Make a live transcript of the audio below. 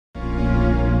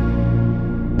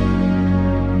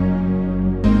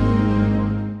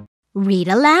read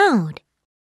aloud.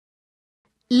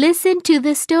 Listen to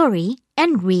the story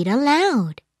and read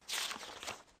aloud.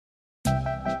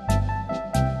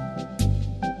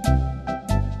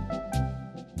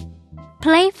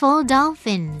 Playful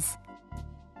dolphins.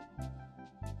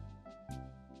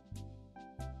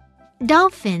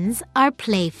 Dolphins are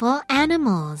playful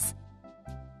animals.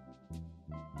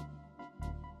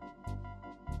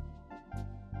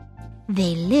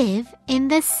 They live in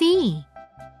the sea.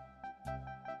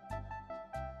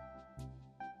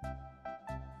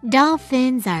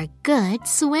 Dolphins are good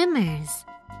swimmers.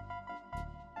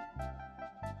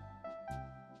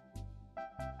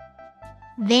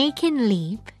 They can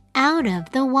leap out of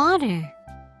the water.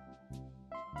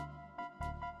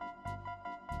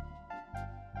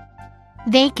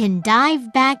 They can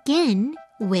dive back in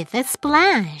with a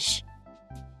splash.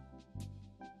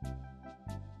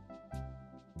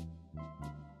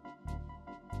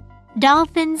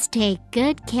 Dolphins take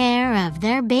good care of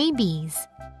their babies.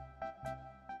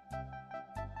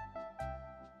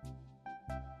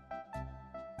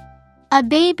 A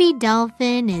baby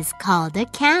dolphin is called a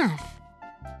calf.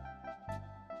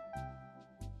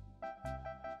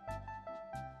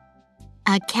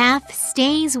 A calf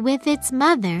stays with its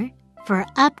mother for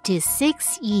up to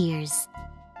 6 years.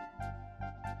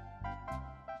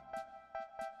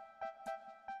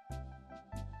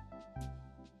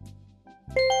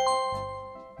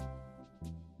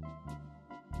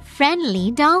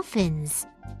 Friendly dolphins.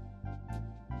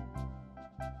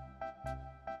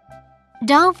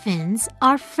 Dolphins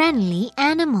are friendly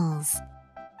animals.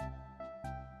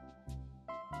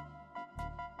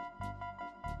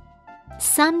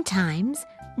 Sometimes,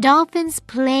 dolphins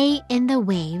play in the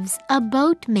waves a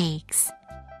boat makes.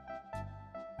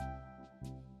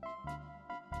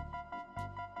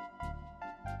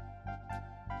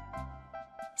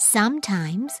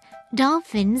 Sometimes,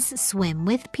 dolphins swim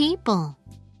with people.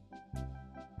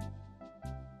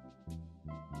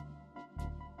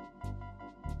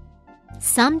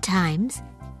 Sometimes,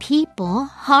 people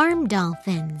harm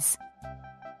dolphins.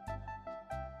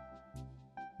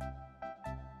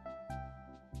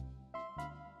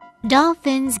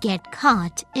 Dolphins get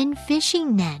caught in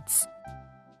fishing nets.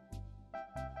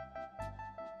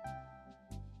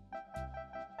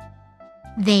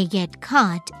 They get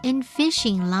caught in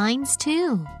fishing lines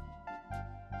too.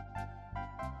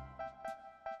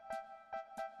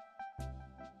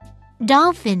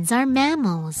 Dolphins are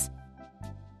mammals.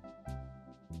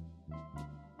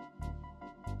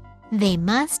 They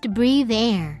must breathe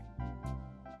air.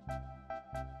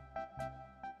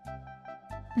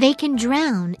 They can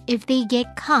drown if they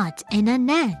get caught in a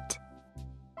net.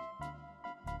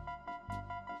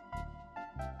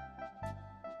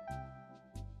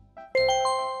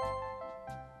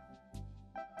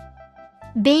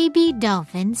 Baby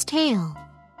dolphin's tail.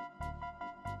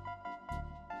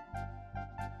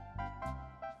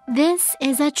 This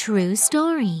is a true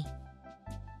story.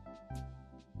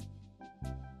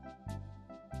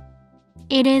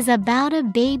 It is about a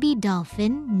baby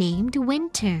dolphin named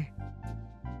Winter.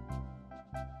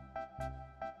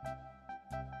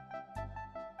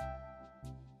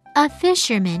 A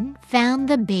fisherman found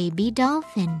the baby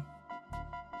dolphin.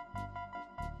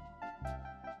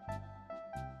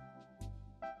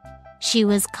 She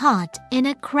was caught in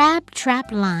a crab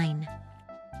trap line.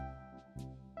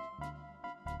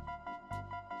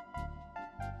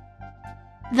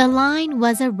 The line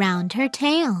was around her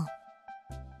tail.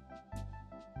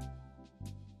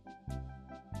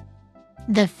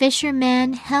 The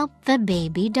fisherman helped the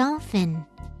baby dolphin.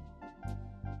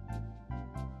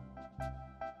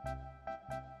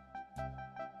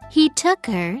 He took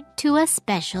her to a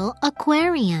special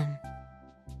aquarium.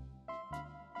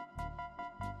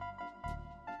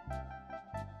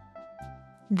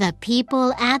 The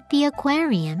people at the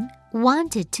aquarium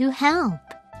wanted to help.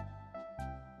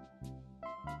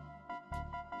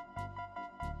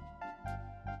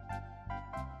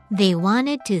 They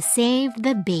wanted to save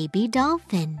the baby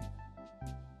dolphin.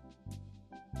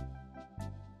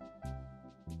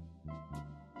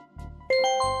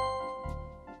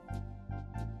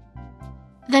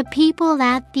 The people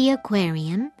at the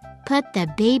aquarium put the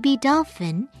baby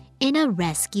dolphin in a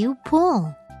rescue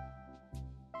pool.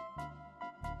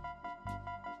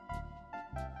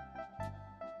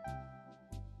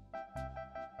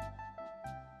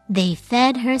 They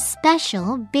fed her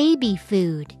special baby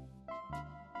food.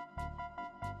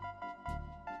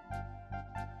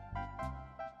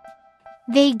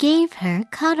 They gave her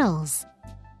cuddles.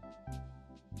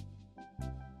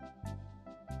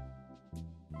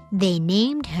 They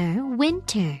named her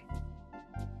Winter.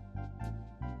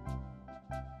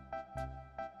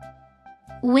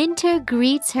 Winter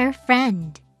greets her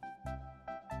friend.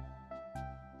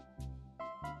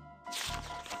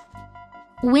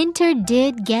 Winter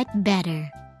did get better,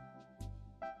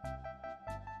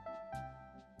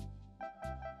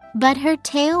 but her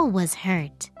tail was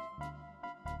hurt.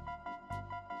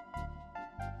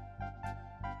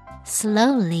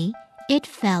 Slowly, it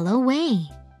fell away.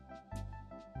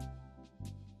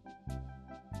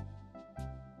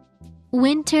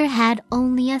 Winter had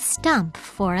only a stump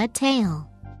for a tail.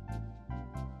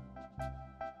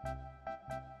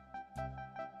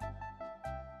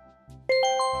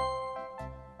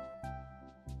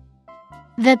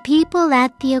 The people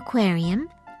at the aquarium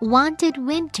wanted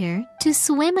Winter to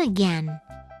swim again.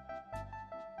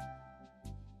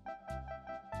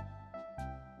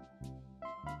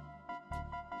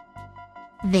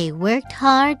 They worked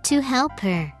hard to help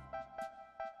her.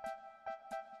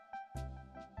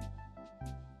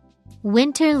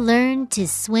 Winter learned to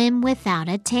swim without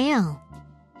a tail.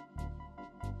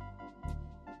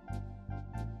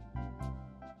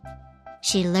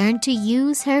 She learned to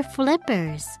use her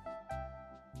flippers.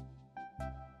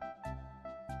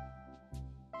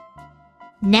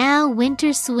 Now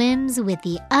Winter swims with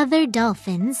the other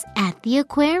dolphins at the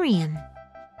aquarium.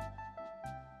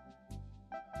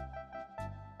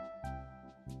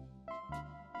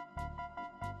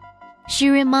 She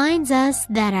reminds us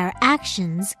that our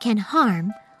actions can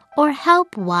harm or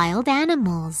help wild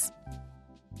animals.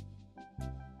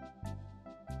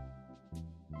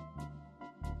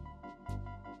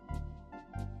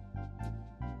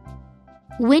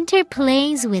 Winter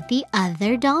plays with the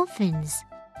other dolphins.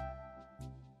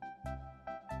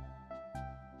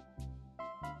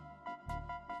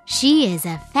 She is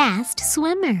a fast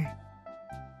swimmer.